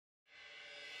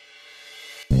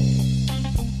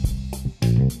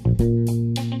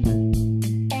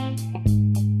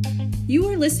You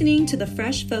are listening to the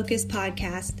Fresh Focus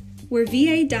podcast, where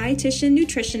VA dietitian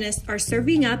nutritionists are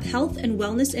serving up health and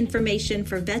wellness information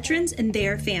for veterans and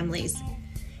their families.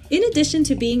 In addition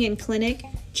to being in clinic,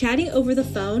 chatting over the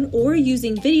phone, or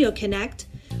using Video Connect,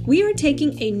 we are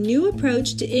taking a new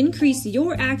approach to increase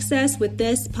your access with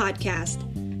this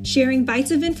podcast, sharing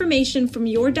bites of information from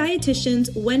your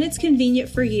dietitians when it's convenient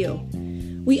for you.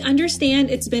 We understand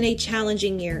it's been a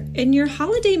challenging year, and your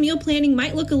holiday meal planning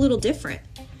might look a little different.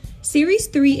 Series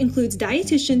 3 includes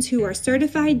dietitians who are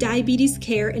certified diabetes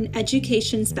care and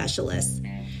education specialists.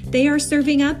 They are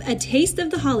serving up a taste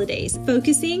of the holidays,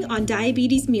 focusing on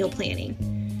diabetes meal planning.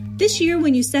 This year,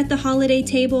 when you set the holiday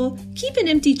table, keep an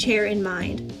empty chair in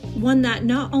mind, one that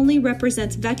not only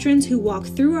represents veterans who walk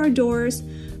through our doors,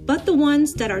 but the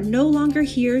ones that are no longer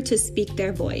here to speak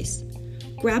their voice.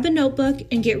 Grab a notebook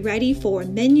and get ready for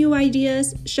menu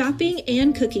ideas, shopping,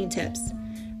 and cooking tips.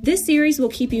 This series will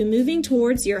keep you moving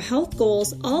towards your health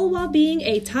goals, all while being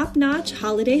a top-notch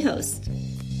holiday host.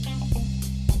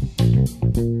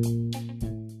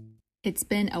 It's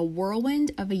been a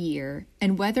whirlwind of a year,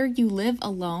 and whether you live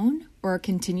alone or are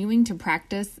continuing to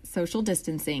practice social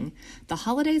distancing, the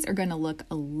holidays are going to look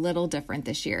a little different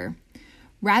this year.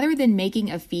 Rather than making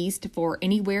a feast for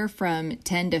anywhere from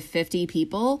 10 to 50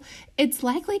 people, it's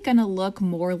likely going to look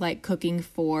more like cooking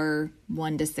for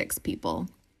 1 to 6 people.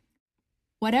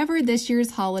 Whatever this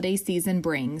year's holiday season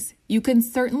brings, you can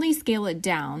certainly scale it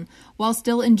down while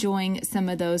still enjoying some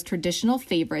of those traditional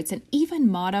favorites and even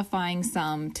modifying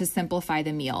some to simplify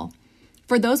the meal.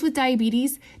 For those with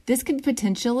diabetes, this could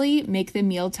potentially make the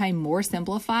mealtime more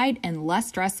simplified and less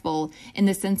stressful in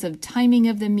the sense of timing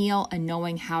of the meal and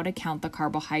knowing how to count the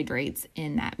carbohydrates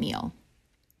in that meal.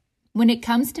 When it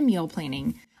comes to meal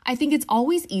planning, I think it's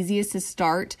always easiest to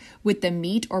start with the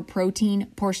meat or protein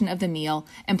portion of the meal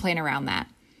and plan around that.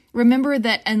 Remember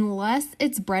that unless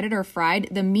it's breaded or fried,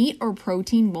 the meat or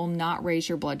protein will not raise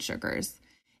your blood sugars.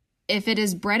 If it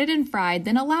is breaded and fried,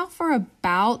 then allow for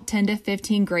about 10 to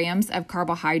 15 grams of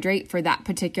carbohydrate for that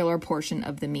particular portion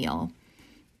of the meal.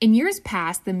 In years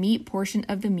past, the meat portion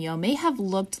of the meal may have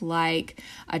looked like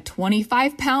a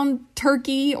 25-pound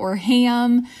turkey or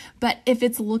ham, but if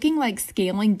it's looking like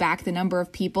scaling back the number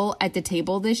of people at the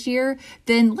table this year,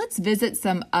 then let's visit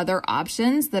some other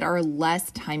options that are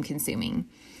less time-consuming.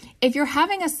 If you're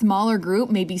having a smaller group,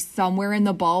 maybe somewhere in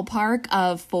the ballpark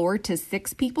of 4 to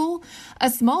 6 people, a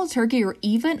small turkey or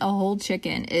even a whole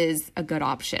chicken is a good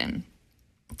option.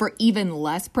 For even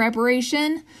less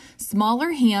preparation,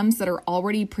 smaller hams that are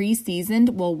already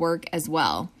pre-seasoned will work as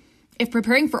well. If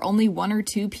preparing for only 1 or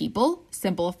 2 people,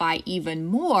 simplify even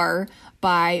more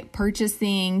by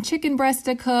purchasing chicken breast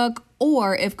to cook,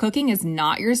 or if cooking is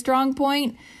not your strong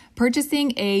point,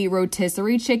 purchasing a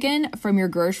rotisserie chicken from your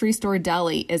grocery store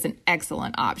deli is an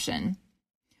excellent option.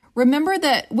 Remember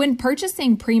that when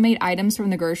purchasing pre-made items from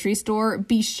the grocery store,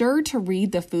 be sure to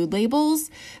read the food labels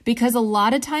because a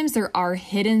lot of times there are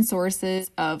hidden sources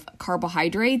of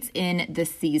carbohydrates in the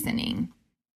seasoning.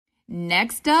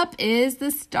 Next up is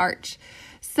the starch.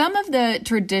 Some of the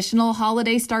traditional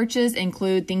holiday starches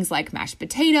include things like mashed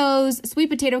potatoes, sweet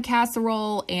potato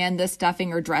casserole, and the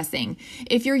stuffing or dressing.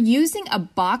 If you're using a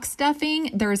box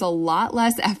stuffing, there's a lot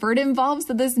less effort involved,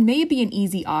 so this may be an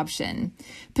easy option.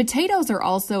 Potatoes are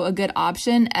also a good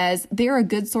option as they're a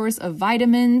good source of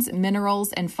vitamins,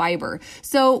 minerals, and fiber.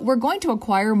 So we're going to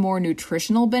acquire more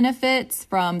nutritional benefits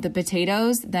from the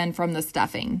potatoes than from the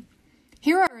stuffing.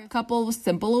 Here are a couple of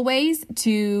simple ways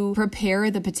to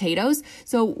prepare the potatoes.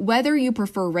 So whether you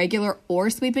prefer regular or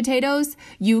sweet potatoes,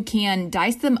 you can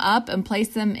dice them up and place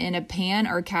them in a pan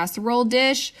or casserole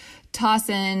dish, toss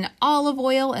in olive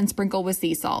oil and sprinkle with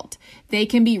sea salt. They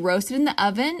can be roasted in the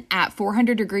oven at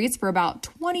 400 degrees for about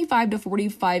 25 to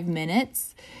 45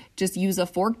 minutes. Just use a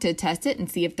fork to test it and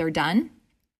see if they're done.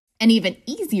 An even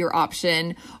easier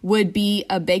option would be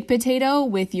a baked potato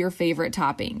with your favorite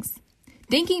toppings.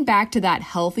 Thinking back to that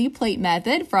healthy plate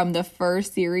method from the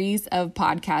first series of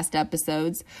podcast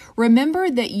episodes, remember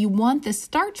that you want the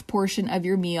starch portion of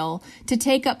your meal to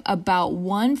take up about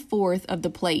 1/4 of the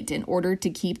plate in order to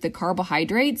keep the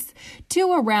carbohydrates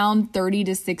to around 30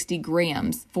 to 60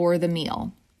 grams for the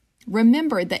meal.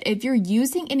 Remember that if you're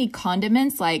using any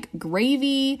condiments like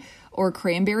gravy or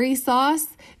cranberry sauce,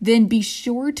 then be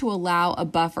sure to allow a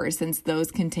buffer since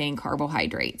those contain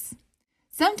carbohydrates.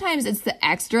 Sometimes it's the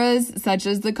extras, such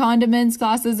as the condiments,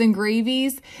 sauces, and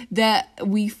gravies, that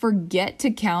we forget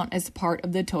to count as part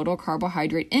of the total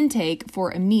carbohydrate intake for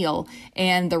a meal,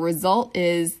 and the result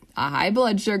is a high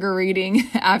blood sugar reading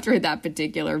after that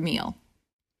particular meal.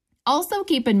 Also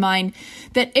keep in mind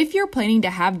that if you're planning to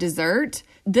have dessert,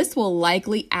 This will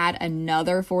likely add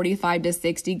another 45 to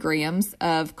 60 grams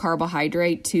of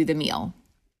carbohydrate to the meal.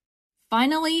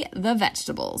 Finally, the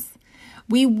vegetables.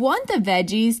 We want the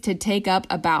veggies to take up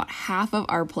about half of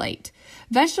our plate.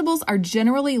 Vegetables are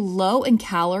generally low in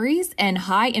calories and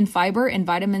high in fiber and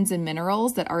vitamins and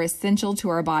minerals that are essential to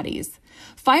our bodies.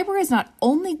 Fiber is not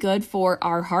only good for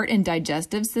our heart and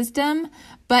digestive system,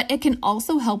 but it can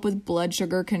also help with blood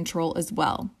sugar control as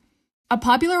well. A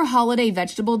popular holiday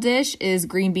vegetable dish is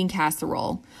green bean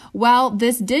casserole. While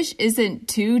this dish isn't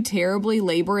too terribly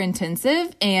labor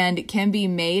intensive and can be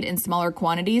made in smaller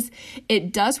quantities,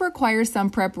 it does require some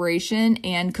preparation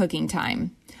and cooking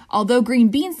time. Although green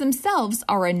beans themselves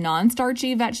are a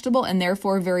non-starchy vegetable and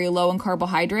therefore very low in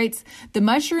carbohydrates, the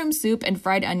mushroom soup and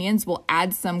fried onions will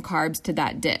add some carbs to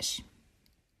that dish.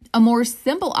 A more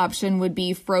simple option would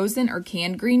be frozen or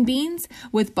canned green beans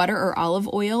with butter or olive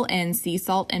oil and sea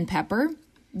salt and pepper.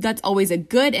 That's always a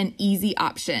good and easy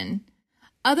option.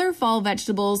 Other fall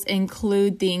vegetables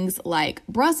include things like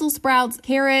Brussels sprouts,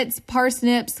 carrots,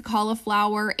 parsnips,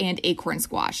 cauliflower, and acorn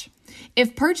squash.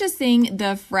 If purchasing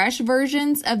the fresh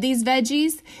versions of these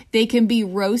veggies, they can be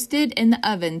roasted in the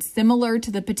oven similar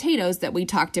to the potatoes that we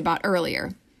talked about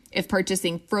earlier. If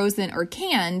purchasing frozen or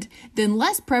canned, then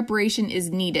less preparation is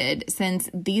needed since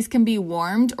these can be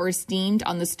warmed or steamed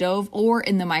on the stove or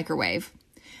in the microwave.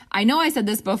 I know I said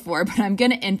this before, but I'm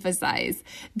going to emphasize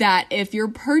that if you're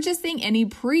purchasing any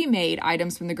pre-made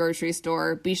items from the grocery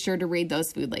store, be sure to read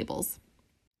those food labels.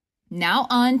 Now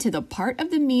on to the part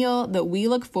of the meal that we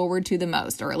look forward to the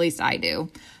most, or at least I do,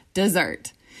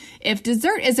 dessert. If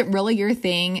dessert isn't really your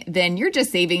thing, then you're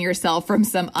just saving yourself from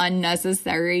some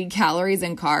unnecessary calories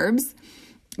and carbs.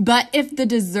 But if the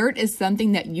dessert is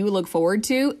something that you look forward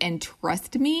to, and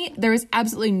trust me, there is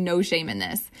absolutely no shame in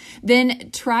this,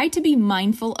 then try to be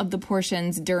mindful of the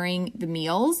portions during the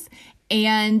meals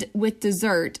and with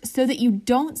dessert so that you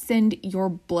don't send your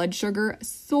blood sugar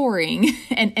soaring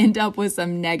and end up with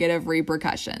some negative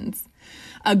repercussions.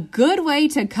 A good way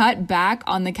to cut back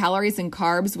on the calories and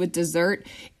carbs with dessert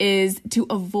is to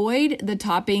avoid the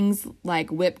toppings like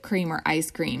whipped cream or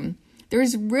ice cream.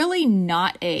 There's really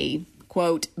not a,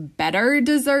 quote, better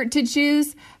dessert to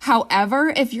choose.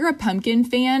 However, if you're a pumpkin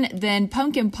fan, then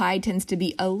pumpkin pie tends to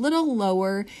be a little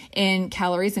lower in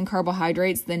calories and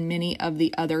carbohydrates than many of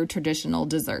the other traditional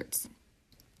desserts.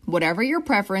 Whatever your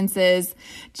preference is,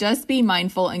 just be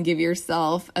mindful and give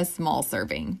yourself a small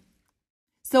serving.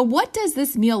 So what does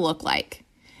this meal look like?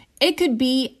 It could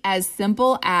be as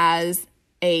simple as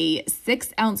a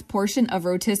 6-ounce portion of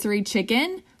rotisserie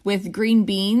chicken with green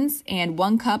beans and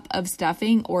 1 cup of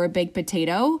stuffing or a baked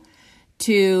potato,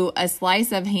 to a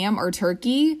slice of ham or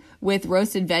turkey with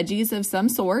roasted veggies of some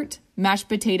sort, mashed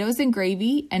potatoes and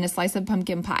gravy, and a slice of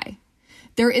pumpkin pie.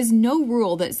 There is no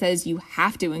rule that says you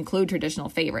have to include traditional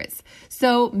favorites,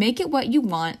 so make it what you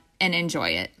want and enjoy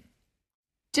it.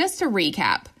 Just to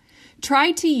recap,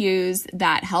 try to use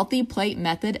that healthy plate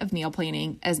method of meal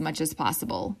planning as much as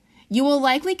possible. You will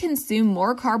likely consume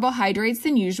more carbohydrates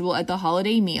than usual at the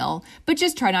holiday meal, but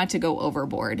just try not to go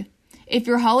overboard. If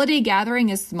your holiday gathering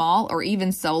is small or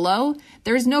even solo,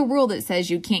 there's no rule that says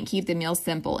you can't keep the meal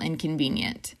simple and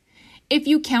convenient. If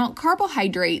you count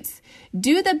carbohydrates,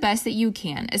 do the best that you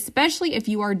can, especially if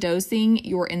you are dosing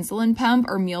your insulin pump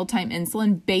or mealtime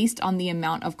insulin based on the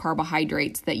amount of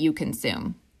carbohydrates that you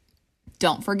consume.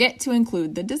 Don't forget to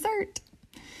include the dessert.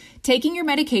 Taking your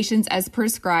medications as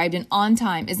prescribed and on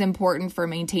time is important for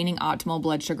maintaining optimal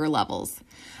blood sugar levels.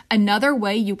 Another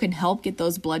way you can help get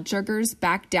those blood sugars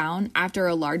back down after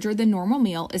a larger than normal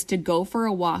meal is to go for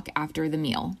a walk after the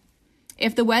meal.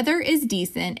 If the weather is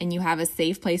decent and you have a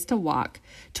safe place to walk,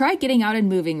 try getting out and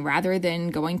moving rather than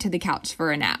going to the couch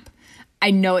for a nap. I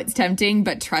know it's tempting,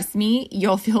 but trust me,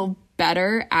 you'll feel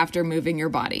better after moving your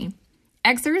body.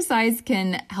 Exercise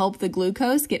can help the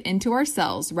glucose get into our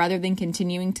cells rather than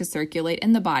continuing to circulate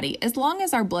in the body as long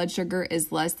as our blood sugar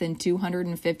is less than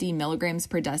 250 milligrams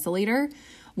per deciliter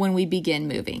when we begin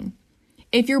moving.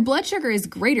 If your blood sugar is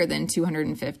greater than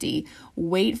 250,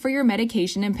 wait for your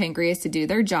medication and pancreas to do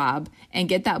their job and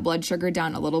get that blood sugar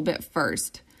down a little bit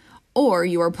first, or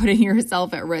you are putting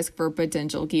yourself at risk for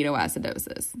potential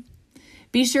ketoacidosis.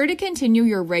 Be sure to continue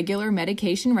your regular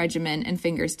medication regimen and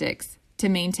finger sticks to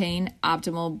maintain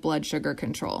optimal blood sugar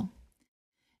control.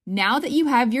 Now that you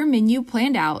have your menu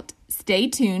planned out, stay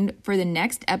tuned for the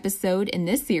next episode in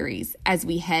this series as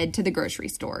we head to the grocery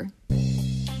store.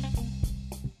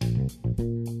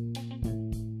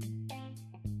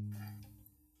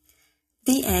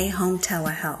 VA Home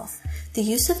Telehealth. The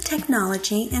use of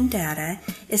technology and data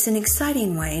is an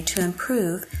exciting way to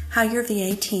improve how your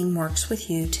VA team works with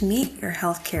you to meet your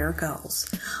healthcare goals.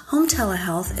 Home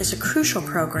Telehealth is a crucial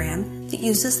program that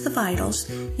uses the vitals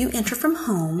you enter from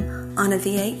home on a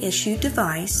VA-issued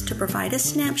device to provide a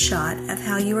snapshot of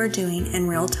how you are doing in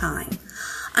real time.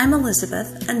 I'm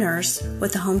Elizabeth, a nurse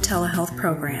with the Home Telehealth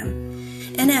program.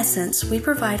 In essence, we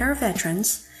provide our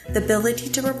veterans the ability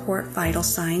to report vital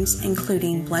signs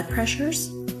including blood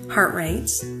pressures, heart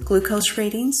rates, glucose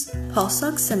readings, pulse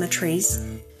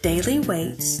oximetries, daily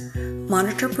weights,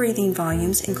 monitor breathing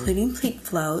volumes including peak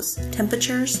flows,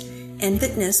 temperatures, and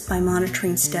fitness by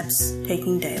monitoring steps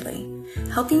taken daily.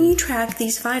 Helping you track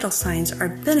these vital signs are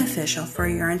beneficial for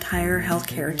your entire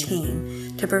healthcare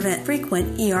team to prevent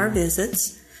frequent ER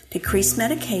visits, decrease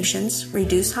medications,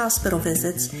 reduce hospital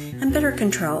visits, and better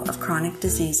control of chronic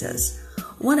diseases.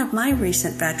 One of my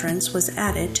recent veterans was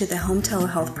added to the Home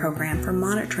Telehealth program for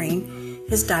monitoring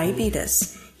his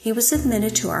diabetes. He was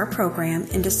admitted to our program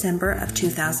in December of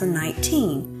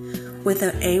 2019 with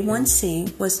an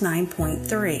A1C was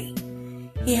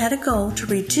 9.3. He had a goal to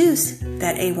reduce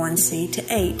that A1C to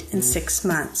 8 in 6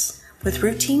 months. With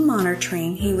routine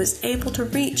monitoring, he was able to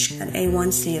reach an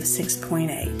A1C of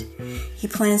 6.8. He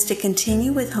plans to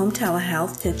continue with Home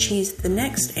Telehealth to achieve the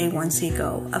next A1C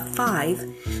goal of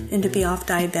 5 and to be off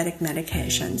diabetic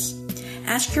medications.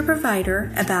 Ask your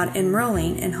provider about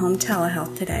enrolling in Home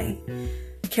Telehealth today.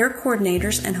 Care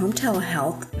coordinators and Home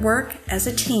Telehealth work as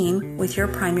a team with your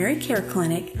primary care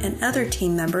clinic and other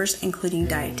team members including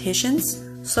dietitians,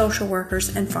 social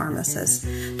workers, and pharmacists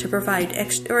to provide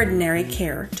extraordinary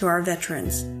care to our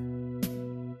veterans.